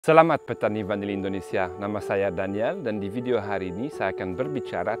Selamat petani vanili Indonesia, nama saya Daniel dan di video hari ini saya akan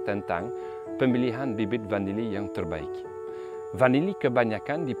berbicara tentang pemilihan bibit vanili yang terbaik. Vanili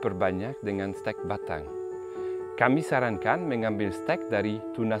kebanyakan diperbanyak dengan stek batang. Kami sarankan mengambil stek dari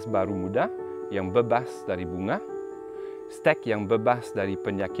tunas baru muda yang bebas dari bunga, stek yang bebas dari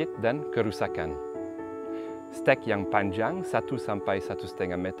penyakit dan kerusakan, stek yang panjang 1-1,5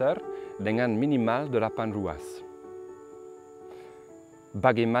 meter dengan minimal 8 ruas.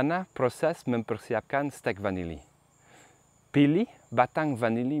 Bagaimana proses mempersiapkan stek vanili? Pilih batang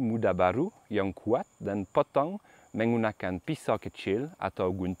vanili muda baru yang kuat dan potong menggunakan pisau kecil atau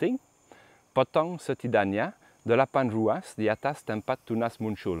gunting. Potong setidaknya 8 ruas di atas tempat tunas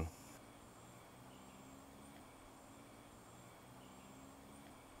muncul.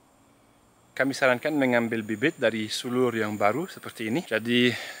 Kami sarankan mengambil bibit dari sulur yang baru seperti ini. Jadi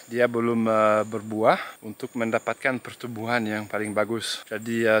dia belum berbuah untuk mendapatkan pertumbuhan yang paling bagus.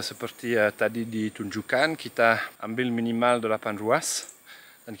 Jadi seperti tadi ditunjukkan, kita ambil minimal 8 ruas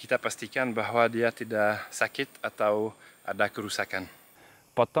dan kita pastikan bahwa dia tidak sakit atau ada kerusakan.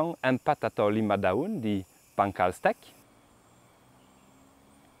 Potong 4 atau 5 daun di pangkal stek.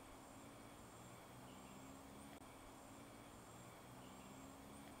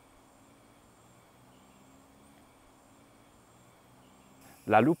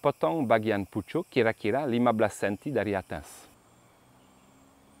 Lalu potong bagian pucuk kira-kira 15 cm dari atas.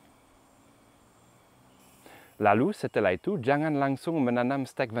 Lalu setelah itu jangan langsung menanam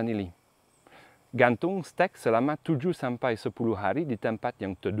stek vanili. Gantung stek selama 7-10 hari di tempat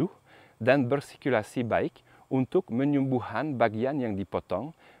yang teduh dan bersirkulasi baik untuk penyembuhan bagian yang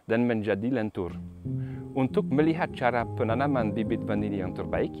dipotong dan menjadi lentur. Untuk melihat cara penanaman bibit vanili yang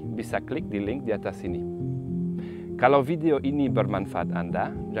terbaik, bisa klik di link di atas ini. Kalau video ini bermanfaat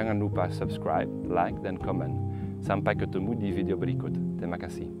Anda, jangan lupa subscribe, like, dan komen. Sampai ketemu di video berikut. Terima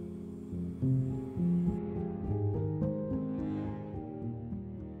kasih.